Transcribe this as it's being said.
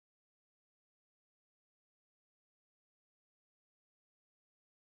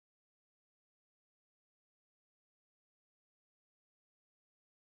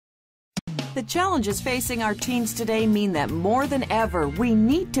The challenges facing our teens today mean that more than ever, we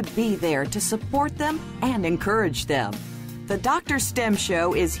need to be there to support them and encourage them. The DrStem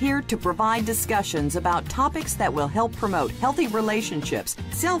Show is here to provide discussions about topics that will help promote healthy relationships,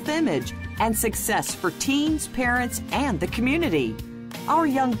 self-image, and success for teens, parents, and the community. Our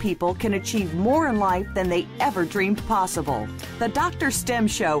young people can achieve more in life than they ever dreamed possible. The DrStem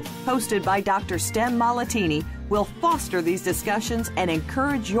Show, hosted by Dr. Stem Malatini, will foster these discussions and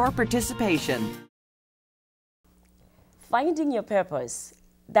encourage your participation. Finding your purpose,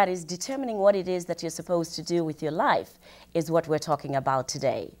 that is determining what it is that you're supposed to do with your life, is what we're talking about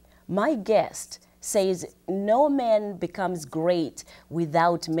today. My guest says no man becomes great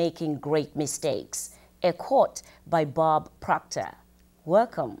without making great mistakes. A quote by Bob Proctor.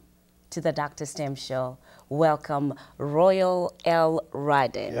 Welcome to the DrStem Show. Welcome, Royale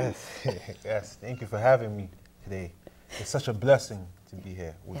L'radin. Yes, yes. Thank you for having me today. It's such a blessing to be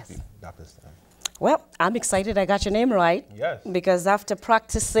here with you, Dr. Stem. Well, I'm excited I got your name right. Yes. Because after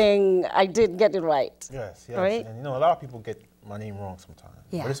practicing, I did get it right. Yes, yes. Right? And you know, a lot of people get my name wrong sometimes.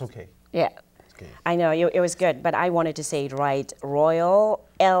 Yeah. But it's okay. Yeah. It's okay. I know, it was good, but I wanted to say it right. Royale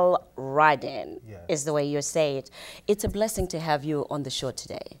L'radin is the way you say it. It's a blessing to have you on the show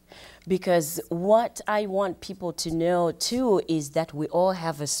today. Because what I want people to know, too, is that we all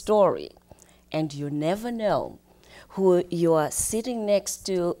have a story. And you never know who you are sitting next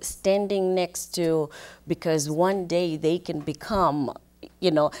to, standing next to, because one day they can become,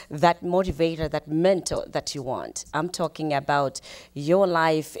 you know, that motivator, that mentor that you want. I'm talking about your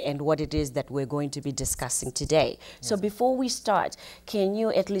life and what it is that we're going to be discussing today. So before we start, can you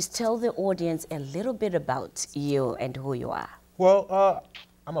at least tell the audience a little bit about you and who you are? Well,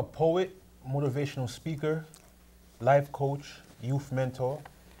 I'm a poet, motivational speaker, life coach, youth mentor,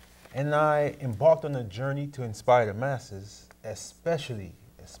 and I embarked on a journey to inspire the masses, especially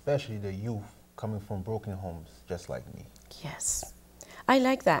the youth coming from broken homes, just like me. Yes. I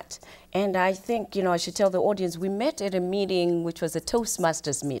like that. And I think, you know, I should tell the audience, we met at a meeting which was a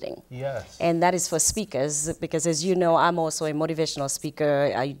Toastmasters meeting. Yes. And that is for speakers, because as you know, I'm also a motivational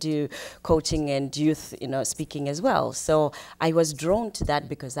speaker. I do coaching and youth, you know, speaking as well. So I was drawn to that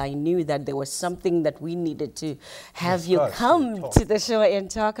because I knew that there was something that we needed to have you come to the show and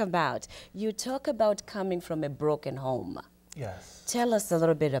talk about. You talk about coming from a broken home. Yes. Tell us a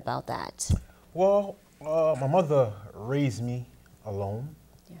little bit about that. Well, my mother raised me alone,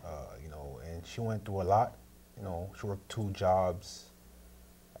 you know, and she went through a lot. You know, she worked 2 jobs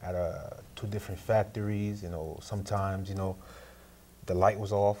at 2 different factories. You know, sometimes, you know, the light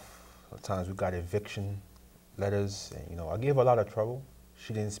was off. Sometimes we got eviction letters, and, you know, I gave her a lot of trouble.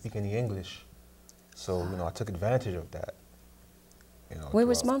 She didn't speak any English, so, you know, I took advantage of that. You know, where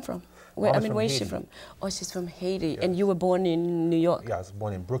was Mom from? Where, I mean, where is she from? Oh, she's from Haiti. Yes. And you were born in New York? Yeah, I was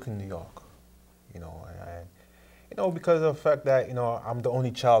born in Brooklyn, New York. You know, you know, because of the fact that, you know, I'm the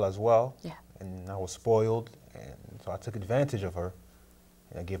only child as well. Yeah. And I was spoiled, and so I took advantage of her.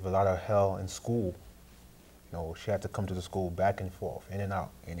 And I gave her a lot of hell in school. You know, she had to come to the school back and forth, in and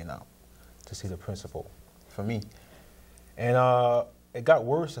out, to see the principal for me. And it got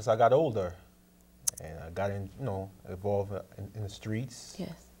worse as I got older. And I got in, you know, involved in the streets.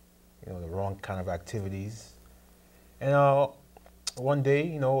 Yes. You know, the wrong kind of activities. And one day,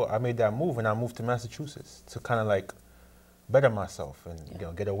 you know, I made that move, and I moved to Massachusetts to kind of like better myself and, you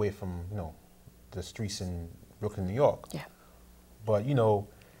know, get away from, you know, the streets in Brooklyn, New York. Yeah. But, you know,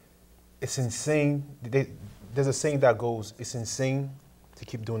 it's insane. There's a saying that goes, it's insane to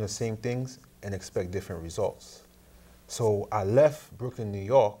keep doing the same things and expect different results. So I left Brooklyn, New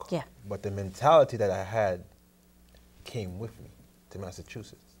York, but the mentality that I had came with me to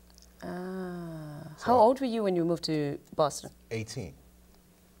Massachusetts. So how old were you when you moved to Boston? 18.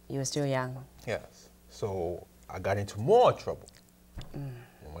 You were still young. Yes. So I got into more trouble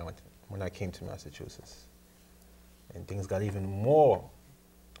when I came to Massachusetts. And things got even more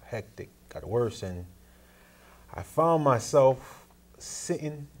hectic, got worse, and I found myself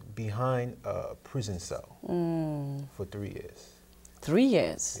sitting behind a prison cell for 3 years. 3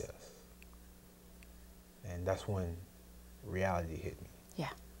 years? Yes. And that's when reality hit me. Yeah.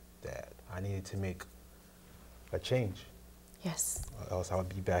 That I needed to make a change. Yes. Or else I would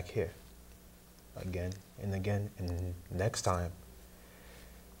be back here again and again, and next time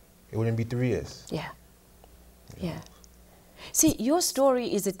it wouldn't be 3 years. Yeah. Yeah. See, your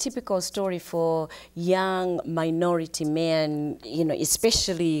story is a typical story for young minority men, you know,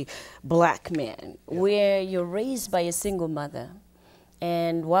 especially black men, where you're raised by a single mother,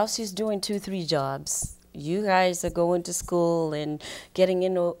 and while she's doing 2, 3 jobs, You guys are going to school and getting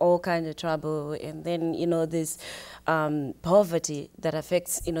into all kinds of trouble, and then, you know, this poverty that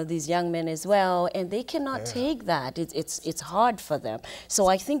affects, you know, these young men as well, and they cannot take that. It's hard for them. So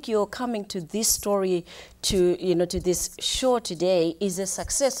I think you're coming to this story, to, you know, to this show today is a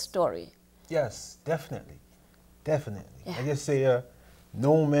success story. Yes, definitely, definitely. I just say,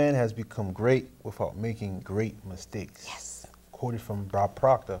 no man has become great without making great mistakes. Yes. Quoted from Bob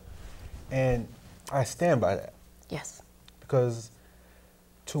Proctor, and I stand by that. Yes. Because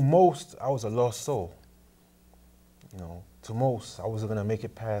to most, I was a lost soul. You know, to most, I wasn't going to make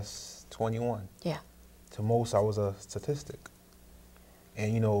it past 21. Yeah. To most, I was a statistic.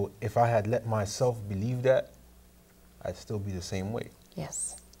 And, you know, if I had let myself believe that, I'd still be the same way.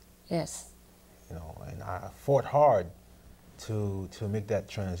 Yes. Yes. You know, and I fought hard to make that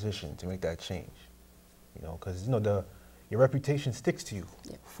transition, to make that change. You know, because, you know, your reputation sticks to you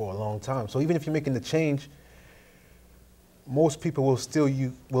for a long time. So even if you're making the change, most people will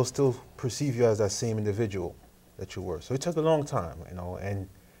still perceive you as that same individual that you were. So it took a long time, you know, and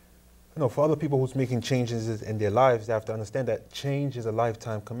you know, for other people who's making changes in their lives, they have to understand that change is a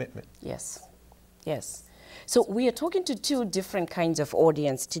lifetime commitment. Yes. Yes. So we are talking to two different kinds of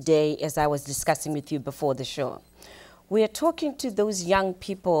audience today, as I was discussing with you before the show. We are talking to those young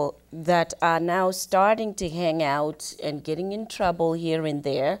people that are now starting to hang out and getting in trouble here and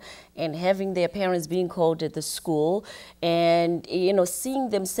there, and having their parents being called at the school, and, you know, seeing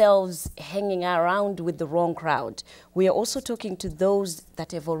themselves hanging around with the wrong crowd. We are also talking to those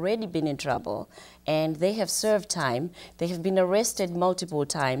that have already been in trouble, and they have served time. They have been arrested multiple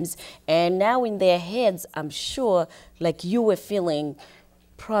times, and now in their heads, I'm sure, like you were feeling,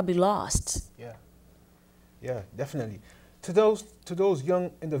 probably lost. Yeah. Yeah, definitely. To those young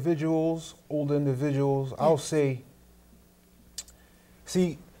individuals, older individuals, I'll say,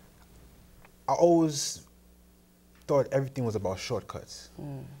 see, I always thought everything was about shortcuts.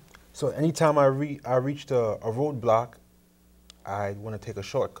 So anytime I reached a roadblock, I'd want to take a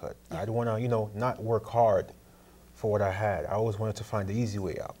shortcut. I'd want to, you know, not work hard for what I had. I always wanted to find the easy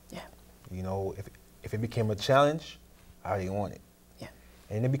way out. Yeah. You know, if it became a challenge, I didn't want it. Yeah.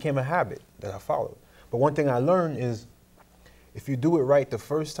 And it became a habit that I followed. But one thing I learned is, if you do it right the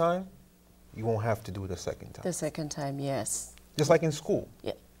first time, you won't have to do it a second time. The second time, yes. Just like in school.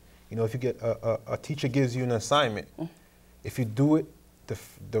 Yeah. You know, if you get a teacher gives you an assignment, if you do it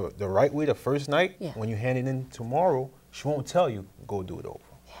the right way the first night, when you hand it in tomorrow, she won't tell you, go do it over.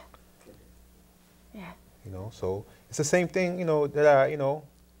 Yeah. You know, so it's the same thing, you know, that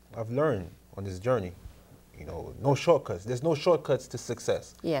I've learned on this journey. You know, no shortcuts. There's no shortcuts to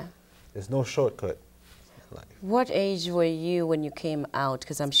success. Yeah. There's no shortcut in life. What age were you when you came out?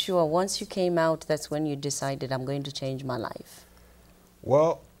 Because I'm sure once you came out, that's when you decided, I'm going to change my life.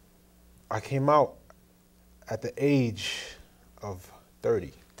 Well, I came out at the age of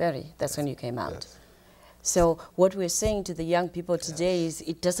 30. 30, that's when you came out. Yes. So what we're saying to the young people today is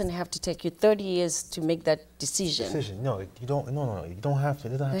it doesn't have to take you 30 years to make that decision. No, you don't. No, you don't have to.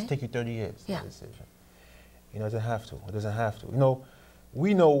 It doesn't have to take you 30 years. Yeah. Decision. You know, it doesn't have to. It doesn't have to. You know,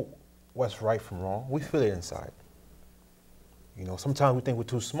 we know what's right from wrong. We feel it inside. You know, sometimes we think we're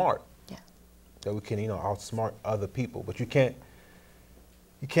too smart. Yeah. That we can, you know, outsmart other people, but you can't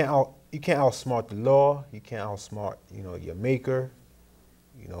outsmart the law. You can't outsmart, you know, your maker.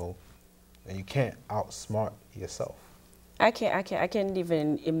 You know, and you can't outsmart yourself. I can't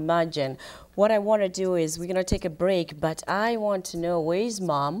even imagine. What I want to do is we're going to take a break, but I want to know, where is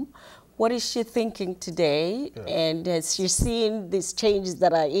Mom? What is she thinking today? Yeah. And as she's seeing these changes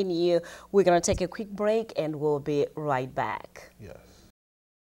that are in you, we're going to take a quick break and we'll be right back. Yes.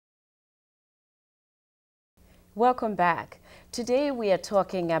 Welcome back. Today we are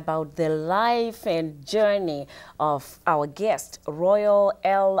talking about the life and journey of our guest, Royale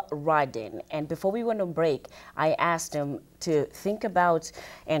L'radin. And before we went on break, I asked him to think about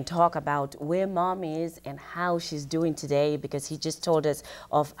and talk about where Mom is and how she's doing today, because he just told us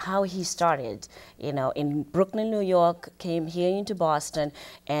of how he started, you know, in Brooklyn, New York, came here into Boston,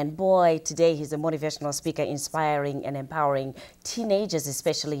 and boy, today he's a motivational speaker inspiring and empowering teenagers,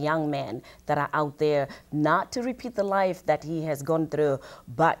 especially young men that are out there, not to repeat the life that he has gone through,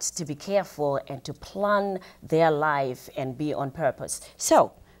 but to be careful and to plan their life and be on purpose.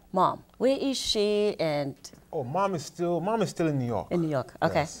 So, Mom, where is she? And oh, Mom is still in New York. In New York,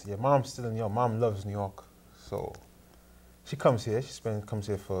 okay. Yes. Yeah, Mom's still in New York. Mom loves New York, so she comes here. Comes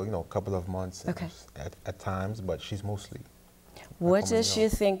here for, you know, a couple of months, okay, at times, but she's mostly. What does she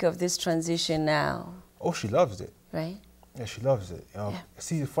think of this transition now? Oh, she loves it. Right. Yeah, she loves it. Yeah.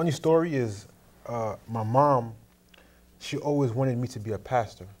 See, the funny story is, my mom, she always wanted me to be a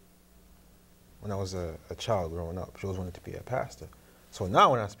pastor. when I was a child growing up. She always wanted to be a pastor. So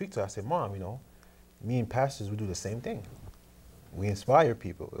now when I speak to her, I say, Mom, you know, me and pastors, we do the same thing. We inspire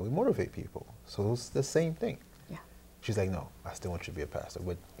people, and we motivate people. So it's the same thing. Yeah. She's like, no, I still want you to be a pastor.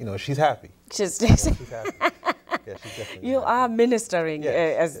 But, you know, she's happy. She's happy. Yeah, she's definitely You happy. are ministering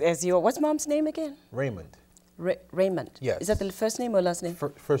Yes. as your, what's Mom's name again? Raymond. Raymond. Yes. Is that the first name or last name?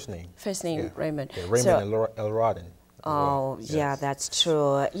 First name. First name, yeah. Raymond. Yeah, Raymond L'radin. Oh, yes. yeah, that's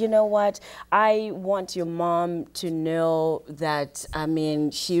true. You know what? I want your mom to know that, I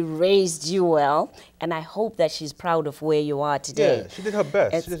mean, she raised you well, and I hope that she's proud of where you are today. Yeah, she did her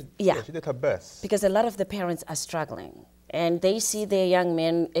best. She did her best. Because a lot of the parents are struggling. And they see their young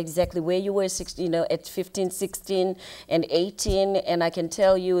men exactly where you were, you know, at 15, 16, and 18. And I can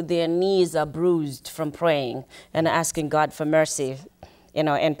tell you their knees are bruised from praying and asking God for mercy, you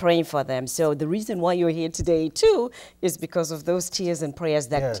know, and praying for them. So the reason why you're here today, too, is because of those tears and prayers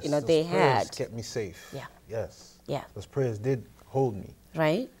that, yes, you know, they had. Those kept me safe. Yeah. Yes. Yeah. Those prayers did hold me.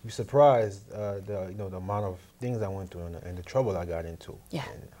 Right? You'd be surprised, the amount of things I went through and the trouble I got into. Yeah.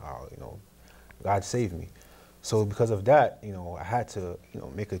 And how, you know, God saved me. So because of that, you know, I had to, you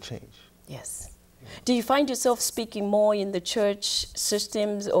know, make a change. Yes. Do you find yourself speaking more in the church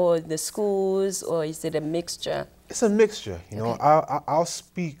systems or the schools, or is it a mixture? It's a mixture. You know, I'll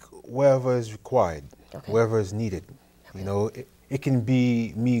speak wherever is required, wherever is needed. You know, it can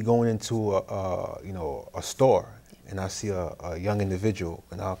be me going into a store and I see a young individual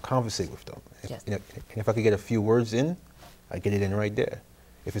and I'll conversate with them. Yes. And if I could get a few words in, I get it in right there.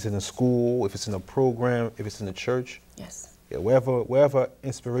 If it's in a school, if it's in a program, if it's in a church, yes, yeah, wherever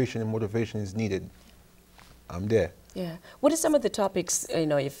inspiration and motivation is needed, I'm there. Yeah. What are some of the topics, you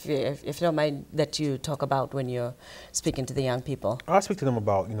know, if you don't mind, that you talk about when you're speaking to the young people? I speak to them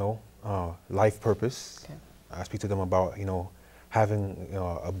about, you know, life purpose. Okay. I speak to them about, you know, having, you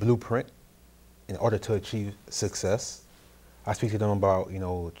know, a blueprint in order to achieve success. I speak to them about, you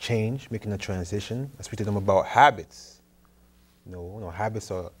know, change, making a transition. I speak to them about habits. You know, habits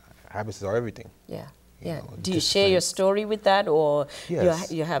are everything. Yeah. You yeah. know, do you share your story with that, or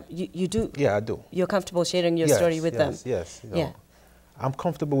yes. you do? Yeah, I do. You're comfortable sharing your story with them? Yes. You know, yeah. I'm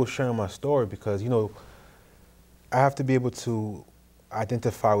comfortable with sharing my story because, you know, I have to be able to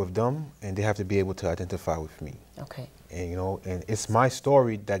identify with them, and they have to be able to identify with me. Okay. And, you know, and it's my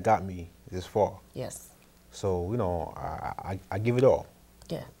story that got me this far. Yes. So, you know, I give it all.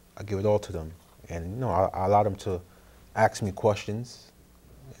 Yeah. I give it all to them. And, you know, I allow them to ask me questions,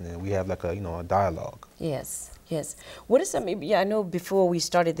 and then we have like a, you know, a dialogue. Yes, yes. What is some, yeah, I know before we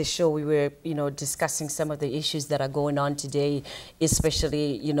started the show, we were, you know, discussing some of the issues that are going on today,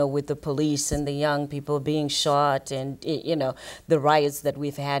 especially, you know, with the police and the young people being shot and, you know, the riots that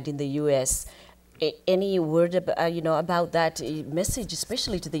we've had in the U.S. Any word about, you know, about that message,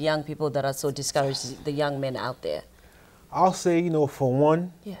 especially to the young people that are so discouraged, the young men out there? I'll say, you know, for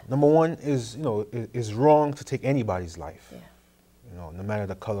one, number one is, you know, it's wrong to take anybody's life. Yeah. You know, no matter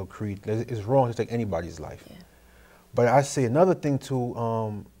the color, creed, it's wrong to take anybody's life. Yeah. But I say another thing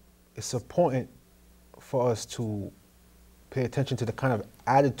too, it's important for us to pay attention to the kind of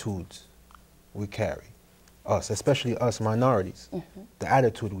attitudes we carry, especially us minorities, the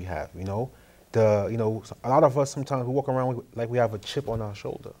attitude we have, you know. You know, a lot of us sometimes we walk around like we have a chip on our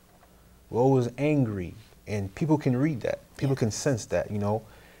shoulder. We're always angry. And people can read that. People can sense that, you know.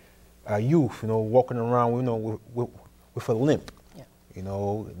 Our youth, you know, walking around, you know, with a limp. Yeah. You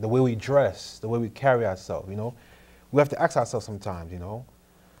know, the way we dress, the way we carry ourselves, you know. We have to ask ourselves sometimes, you know,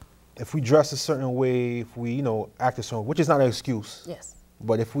 if we dress a certain way, if we, you know, act a certain way, which is not an excuse. Yes.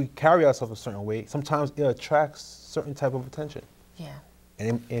 But if we carry ourselves a certain way, sometimes it attracts certain type of attention. Yeah.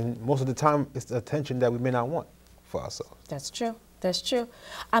 And most of the time, it's the attention that we may not want for ourselves. That's true. That's true.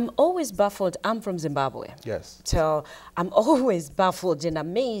 I'm always baffled. I'm from Zimbabwe. Yes. So I'm always baffled and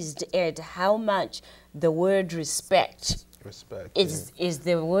amazed at how much the word respect is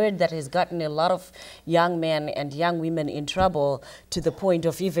the word that has gotten a lot of young men and young women in trouble, to the point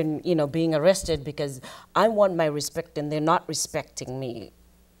of even, you know, being arrested because I want my respect and they're not respecting me.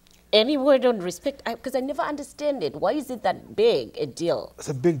 Any word on respect, because I never understand it. Why is it that big a deal? It's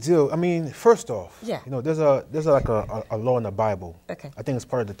a big deal. I mean, first off, you know, there's like a law in the Bible. Okay. I think it's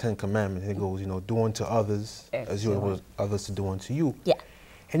part of the 10 Commandments. It goes, you know, do unto others as you want others to do unto you. Yeah.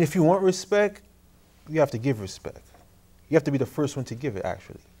 And if you want respect, you have to give respect. You have to be the first one to give it,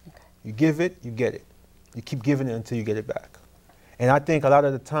 actually. Okay. You give it, you get it. You keep giving it until you get it back. And I think a lot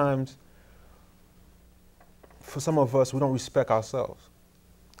of the times, for some of us, we don't respect ourselves.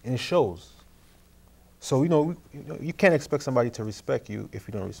 And it shows. So, you know, you can't expect somebody to respect you if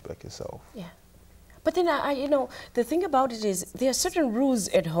you don't respect yourself. Yeah. But then, you know, the thing about it is there are certain rules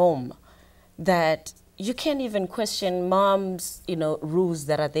at home that you can't even question mom's, rules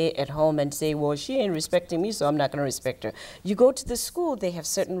that are there at home and say, well, she ain't respecting me, so I'm not going to respect her. You go to the school, they have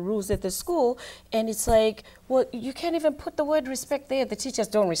certain rules at the school, and it's like, well, you can't even put the word respect there. The teachers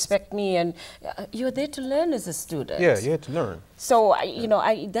don't respect me, and you're there to learn as a student. Yeah, you're here to learn. So,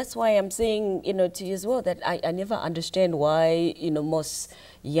 that's why I'm saying, to you as well, that I never understand why, most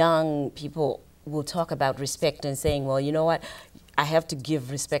young people will talk about respect and saying, well, you know what? I have to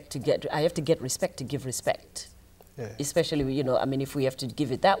give respect to get, I have to get respect to give respect. Yeah. Especially, if we have to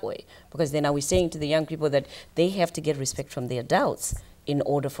give it that way. Because then are we saying to the young people that they have to get respect from the adults in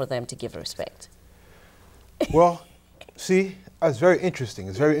order for them to give respect? Well, see, that's very interesting.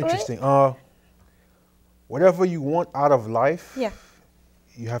 It's very interesting. Right? Whatever you want out of life,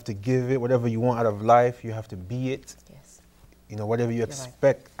 you have to give it. Whatever you want out of life, you have to be it. Yes. Whatever you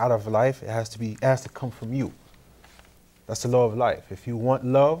expect out of life, it has to come from you. That's the law of life. If you want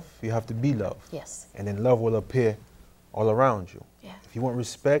love, you have to be love. Yes. And then love will appear all around you. Yeah. If you want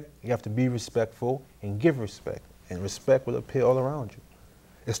respect, you have to be respectful and give respect. And respect will appear all around you.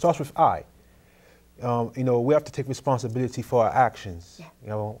 It starts with I. We have to take responsibility for our actions.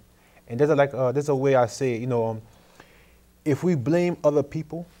 Yeah. And there's a way I say it, if we blame other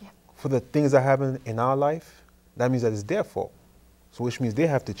people for the things that happen in our life, that means that it's their fault. So which means they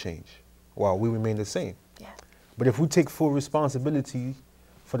have to change while we remain the same. But if we take full responsibility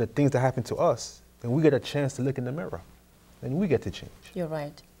for the things that happen to us, then we get a chance to look in the mirror. Then we get to change. You're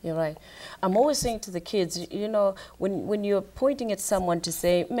right. You're right. I'm always saying to the kids, when you're pointing at someone to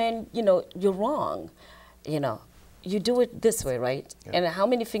say, man, you're wrong, you do it this way, right? Yeah. And how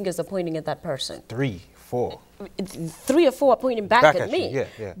many fingers are pointing at that person? 3, 4. 3 or 4 are pointing back at me. Yeah,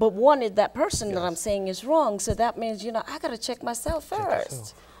 yeah. But one is that person that I'm saying is wrong. So that means, I got to check myself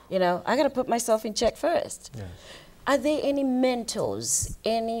first. I got to put myself in check first. Yes. Are there any mentors,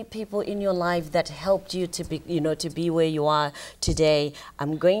 any people in your life that helped you to be, to be where you are today?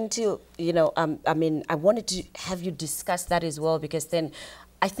 I'm going to, I wanted to have you discuss that as well, because then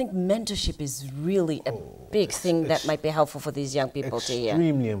I think mentorship is really a big thing that might be helpful for these young people to hear.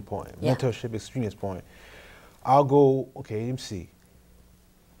 Extremely important. Yeah. Mentorship is extremely important. I'll go, okay, let me see.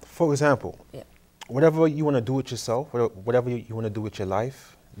 For example, whatever you want to do with yourself, whatever you want to do with your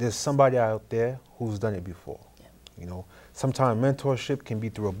life, there's somebody out there who's done it before. Yeah. Sometimes mentorship can be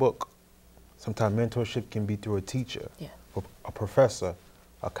through a book. Sometimes mentorship can be through a teacher, a professor,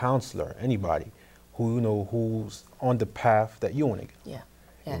 a counselor, anybody who who's on the path that you want to get. Yeah.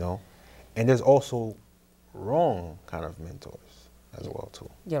 Yeah. And there's also wrong kind of mentors as well too.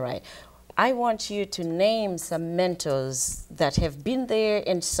 You're right. I want you to name some mentors that have been there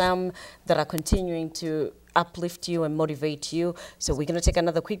and some that are continuing to uplift you and motivate you. So we're going to take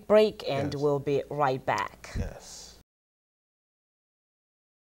another quick break and we'll be right back. Yes.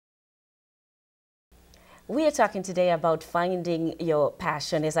 We are talking today about finding your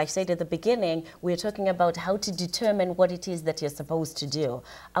passion. As I said at the beginning, we're talking about how to determine what it is that you're supposed to do.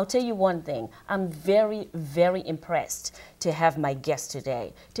 I'll tell you one thing. I'm very, very impressed to have my guest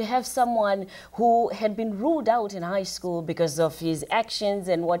today, to have someone who had been ruled out in high school because of his actions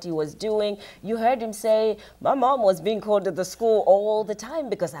and what he was doing. You heard him say, my mom was being called to the school all the time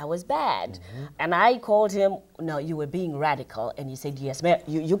because I was bad. Mm-hmm. And I called him, no, you were being radical. And he said, yes, ma'am,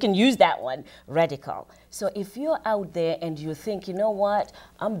 you can use that one, radical. So if you're out there and you think, you know what,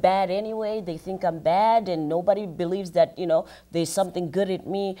 I'm bad anyway, they think I'm bad and nobody believes that, there's something good in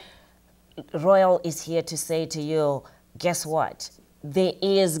me, Royale is here to say to you, guess what? There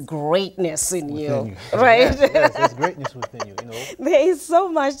is greatness in you, right? Yes, there's greatness within you, There is so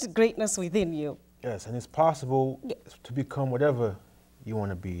much greatness within you. Yes, and it's possible to become whatever you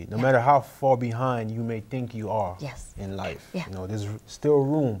want to be, no matter how far behind you may think you are in life. Yeah. There's still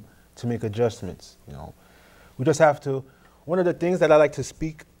room to make adjustments, We just have to, one of the things that I like to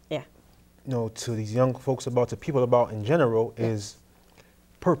speak, to these young folks about, to people about in general, is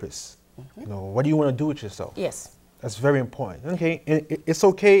purpose. Mm-hmm. What do you want to do with yourself? Yes. That's very important. Okay, and it's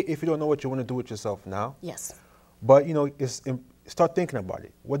okay if you don't know what you want to do with yourself now. Yes. But, start thinking about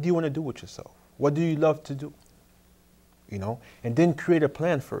it. What do you want to do with yourself? What do you love to do? And then create a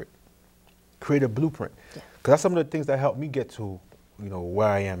plan for it. Create a blueprint. Because that's some of the things that helped me get to, where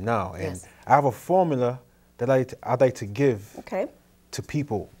I am now. And I have a formula that I'd like to give to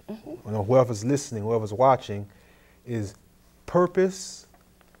people, whoever's listening, whoever's watching, is purpose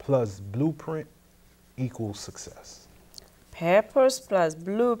plus blueprint equals success. Purpose plus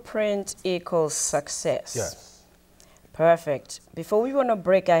blueprint equals success. Yes. Perfect. Before we went on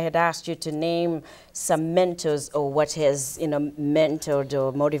break, I had asked you to name some mentors or what has, you know, mentored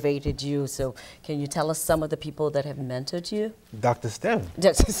or motivated you. So can you tell us some of the people that have mentored you? Dr. Stem.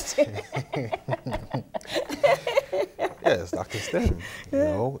 Dr. Stem. Yes, Dr. Stem. You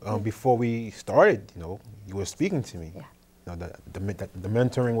know, before we started, you know, you were speaking to me. Yeah. You know, the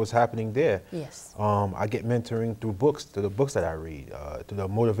mentoring was happening there. Yes. I get mentoring through books, through the books that I read, through the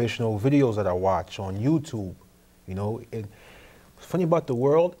motivational videos that I watch on YouTube. You know, it's funny about the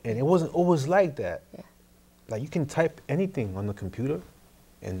world, and it wasn't always like that. Yeah. Like, you can type anything on the computer,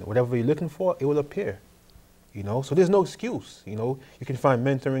 and whatever you're looking for, it will appear. You know, so there's no excuse. You know, you can find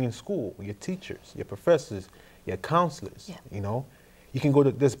mentoring in school, your teachers, your professors, your counselors. Yeah. You know, you can go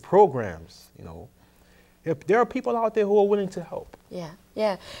to, there's programs, you know. There are people out there who are willing to help. Yeah,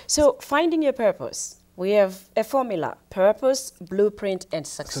 yeah. So finding your purpose. We have a formula: purpose, blueprint, and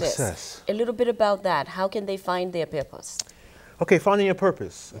success. A little bit about that. How can they find their purpose? Okay, finding your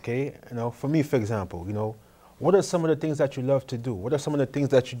purpose. Okay, you know, for me, for example, you know, what are some of the things that you love to do? What are some of the things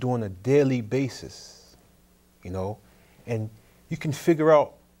that you do on a daily basis? You know, and you can figure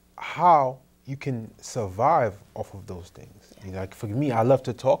out how you can survive off of those things. Yeah. You know, like for me, I love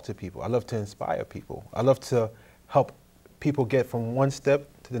to talk to people. I love to inspire people. I love to help people get from one step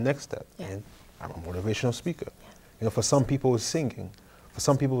to the next step. Yeah. And I'm a motivational speaker. Yeah. You know, for some people it's singing, for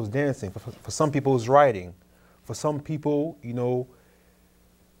some people it's dancing, for some people it's writing, for some people, you know,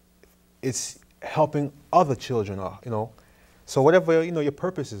 it's helping other children, you know. So whatever, you know, your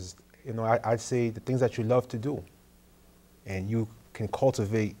purpose is, you know, I'd say the things that you love to do, and you can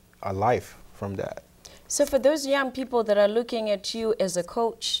cultivate a life from that. So for those young people that are looking at you as a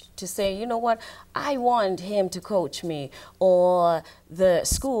coach to say, you know what, I want him to coach me, or the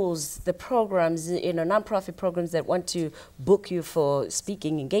schools, the programs, you know, nonprofit programs that want to book you for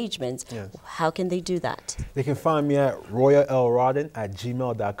speaking engagements, yes, how can they do that? They can find me at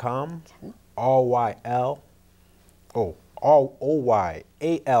royalelradin@gmail.com, okay. ROYALE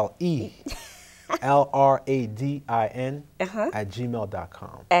LRADIN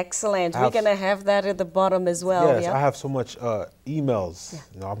 @gmail.com. Excellent. We're going to have that at the bottom as well. Yes, yeah? I have so much emails. Yeah.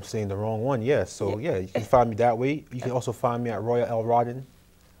 You know, I'm saying the wrong one. Yes. So, yeah, you can find me that way. You can also find me at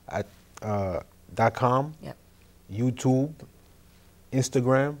royalelradin.com, YouTube,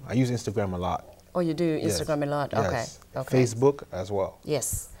 Instagram. I use Instagram a lot. Oh, you do Instagram a lot? Okay. Yes. Okay. Facebook as well.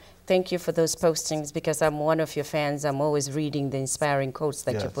 Yes. Thank you for those postings, because I'm one of your fans. I'm always reading the inspiring quotes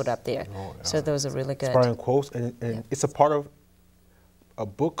that you put up there. So those are really good. Inspiring quotes, and it's a part of a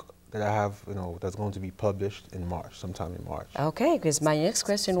book that I have, you know, that's going to be published in March, sometime in March. Okay, because my next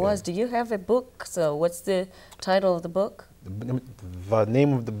question was, do you have a book? So what's the title of the book? The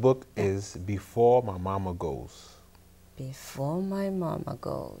name of the book is Before My Mama Goes. Before My Mama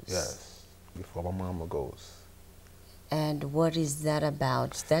Goes. Yes, Before My Mama Goes. And what is that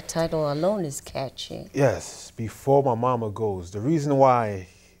about? That title alone is catchy. Yes, Before My Mama Goes. The reason why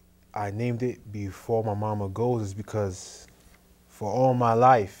I named it Before My Mama Goes is because for all my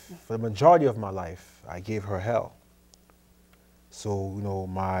life, for the majority of my life, I gave her hell. So, you know,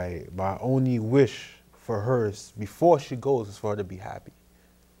 my only wish for her is, before she goes, is for her to be happy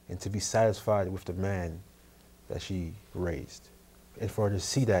and to be satisfied with the man that she raised. And for her to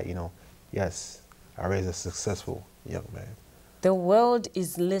see that, you know, yes, I raised a successful young man. The world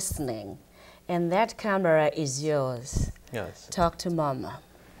is listening, and that camera is yours. Yes. Talk to Mama.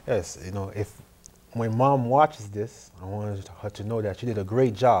 Yes, you know, when Mom watches this, I want her to know that she did a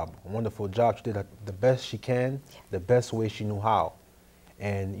great job, a wonderful job. She did the best she can, the best way she knew how.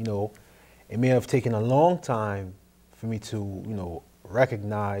 And, you know, it may have taken a long time for me to, you know,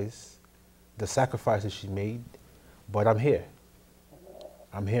 recognize the sacrifices she made, but I'm here.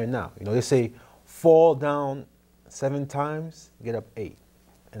 I'm here now. You know, they say, fall down 7 times, get up 8.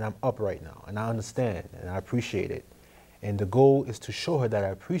 And I'm up right now, and I understand, and I appreciate it. And the goal is to show her that I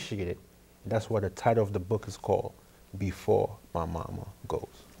appreciate it. And that's what the title of the book is called, Before My Mama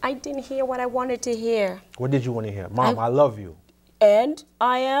Goes. I didn't hear what I wanted to hear. What did you want to hear? Mom, I love you. And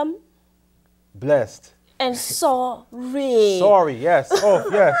I am? Blessed. And sorry. Sorry, yes. Oh,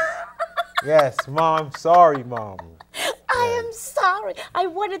 yes. Yes, Mom, I'm sorry, Mom. I am sorry. I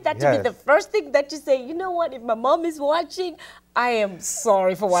wanted that to be the first thing that you say. You know what? If my mom is watching, I am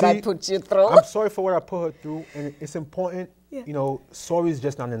sorry for what I put you through. I'm sorry for what I put her through, and it's important. Yeah. You know, sorry is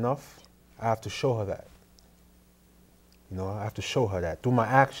just not enough. I have to show her that. You know, I have to show her that through my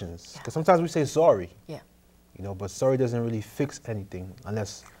actions. Because sometimes we say sorry. Yeah. You know, but sorry doesn't really fix anything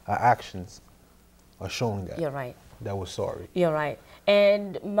unless our actions are showing that. You're right. that was sorry. You're right.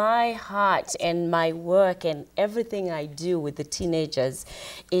 And my heart and my work and everything I do with the teenagers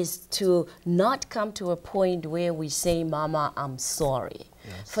is to not come to a point where we say, Mama, I'm sorry.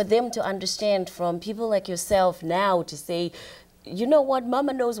 Yes. For them to understand from people like yourself now to say, you know what,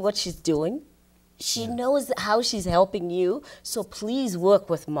 Mama knows what she's doing. She knows how she's helping you, so please work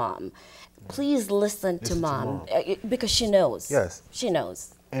with Mom. Please listen to Mom. Because she knows. Yes. She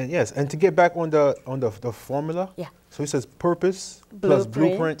knows. And yes, and to get back on the formula. Yeah. So he says purpose plus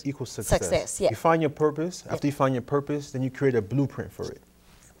blueprint equals success. Success, yeah. You find your purpose. After you find your purpose, then you create a blueprint for it.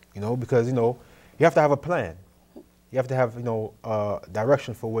 You know, because, you know, you have to have a plan. You have to have, you know,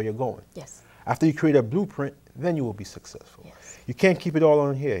 direction for where you're going. Yes. After you create a blueprint, then you will be successful. Yes. You can't keep it all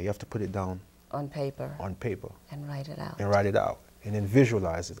on here. You have to put it down. On paper. On paper. And write it out. And write it out. And then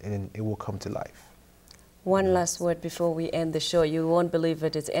visualize it. And then it will come to life. One last word before we end the show. You won't believe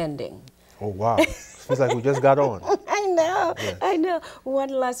it is ending. Oh, wow. Feels like we just got on. I know. Yes. I know. One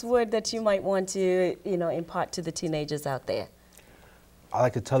last word that you might want to, you know, impart to the teenagers out there. I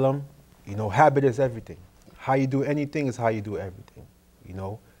like to tell them, you know, habit is everything. How you do anything is how you do everything. You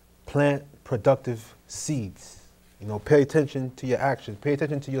know, plant productive seeds. You know, pay attention to your actions. Pay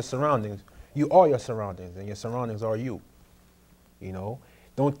attention to your surroundings. You are your surroundings, and your surroundings are you. You know,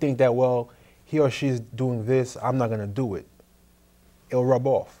 don't think that, well, he or she is doing this, I'm not going to do it. It'll rub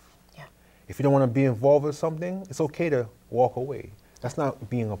off. Yeah. If you don't want to be involved with something, it's okay to walk away. That's not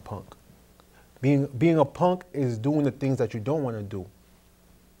being a punk. Being a punk is doing the things that you don't want to do.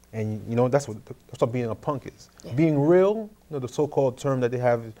 And, you know, that's what being a punk is. Yeah. Being real, you know, the so-called term that they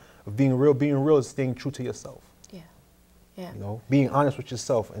have of being real is staying true to yourself. Yeah. Yeah. You know, being honest with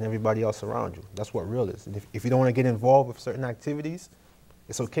yourself and everybody else around you. That's what real is. And if you don't want to get involved with certain activities,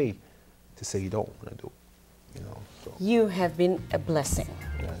 it's okay to say you don't want to do it. You know, so. You have been a blessing.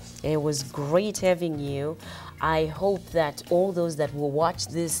 Yes. It was great having you. I hope that all those that will watch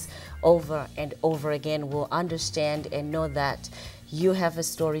this over and over again will understand and know that you have a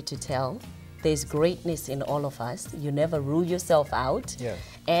story to tell. There's greatness in all of us. You never rule yourself out. Yes.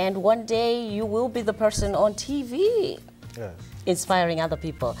 And one day you will be the person on TV. Yes. Inspiring other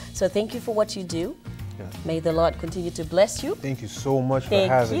people. So thank you for what you do. Yes. May the Lord continue to bless you. Thank you so much for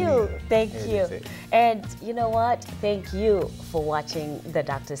having me. Thank you. And you know what? Thank you for watching the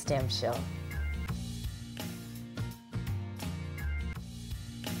DrStem Show.